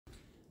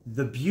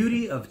The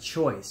beauty of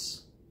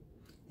choice.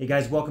 Hey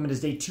guys, welcome. It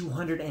is day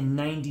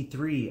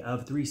 293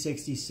 of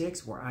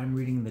 366, where I'm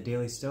reading The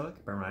Daily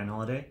Stoic by Ryan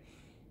Holiday,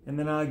 and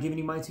then giving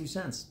you my 2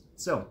 cents.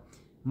 So,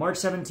 March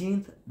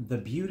 17th, the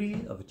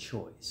beauty of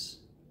choice.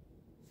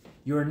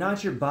 You are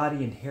not your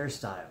body and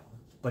hairstyle,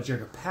 but your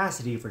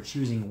capacity for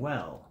choosing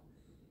well.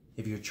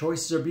 If your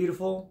choices are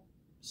beautiful,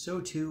 so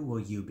too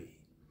will you be.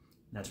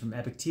 And that's from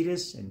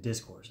Epictetus in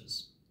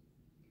Discourses.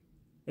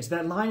 It's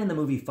that line in the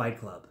movie Fight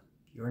Club.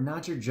 You're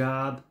not your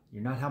job,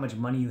 you're not how much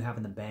money you have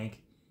in the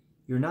bank,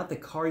 you're not the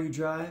car you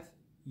drive,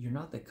 you're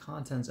not the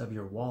contents of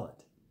your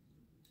wallet.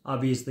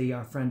 Obviously,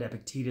 our friend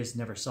Epictetus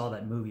never saw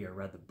that movie or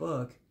read the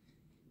book,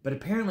 but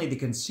apparently the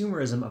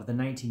consumerism of the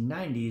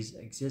 1990s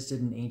existed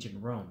in ancient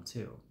Rome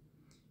too.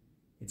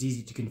 It's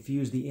easy to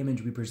confuse the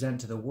image we present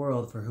to the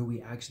world for who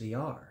we actually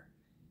are,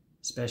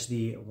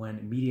 especially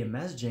when media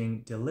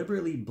messaging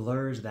deliberately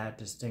blurs that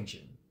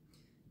distinction.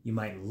 You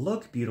might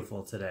look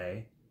beautiful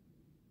today,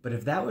 but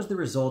if that was the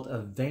result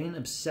of vain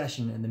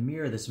obsession in the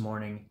mirror this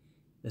morning,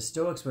 the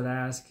Stoics would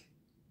ask,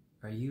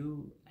 are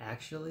you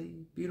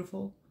actually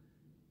beautiful?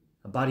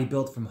 A body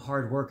built from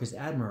hard work is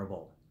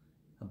admirable.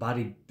 A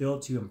body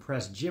built to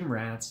impress gym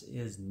rats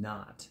is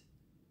not.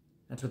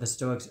 That's what the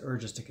Stoics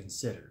urge us to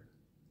consider.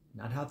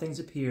 Not how things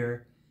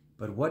appear,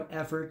 but what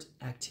effort,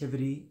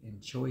 activity,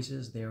 and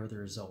choices they are the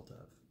result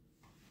of.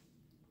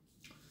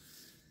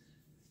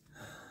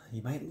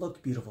 You might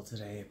look beautiful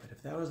today, but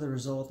if that was the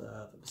result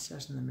of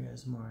obsession in the mirror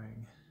this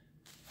morning...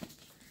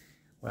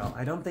 Well,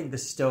 I don't think the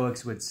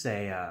Stoics would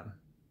say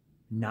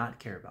not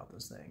care about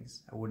those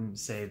things. I wouldn't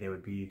say they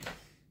would be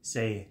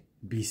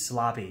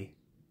sloppy.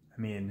 I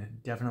mean,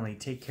 definitely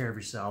take care of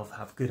yourself,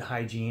 have good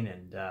hygiene,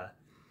 and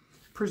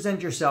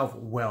present yourself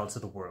well to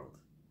the world.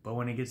 But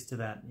when it gets to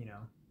that,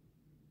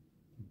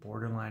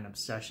 borderline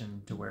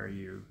obsession to where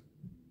you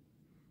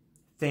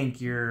think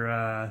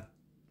you're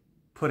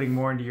putting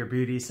more into your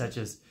beauty, such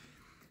as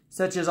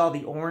all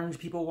the orange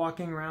people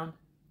walking around,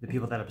 the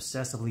people that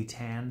obsessively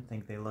tan,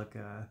 think they look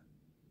good,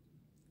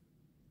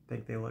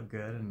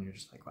 and you're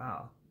just like,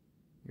 wow,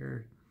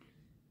 you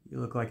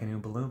look like an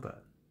Oompa Loompa.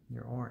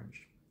 You're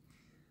orange.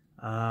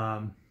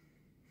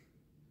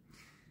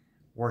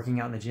 Working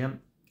out in the gym.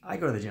 I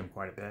go to the gym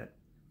quite a bit,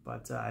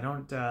 but I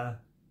don't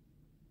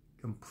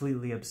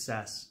completely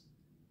obsess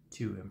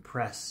to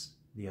impress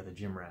the other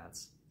gym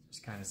rats. It's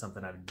just kind of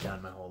something I've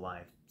done my whole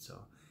life.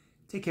 So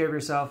take care of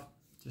yourself.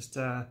 Just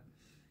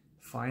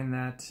find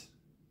the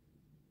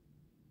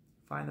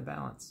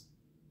balance.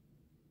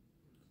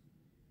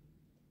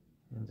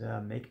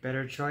 And make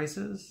better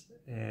choices.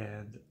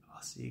 And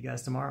I'll see you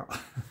guys tomorrow.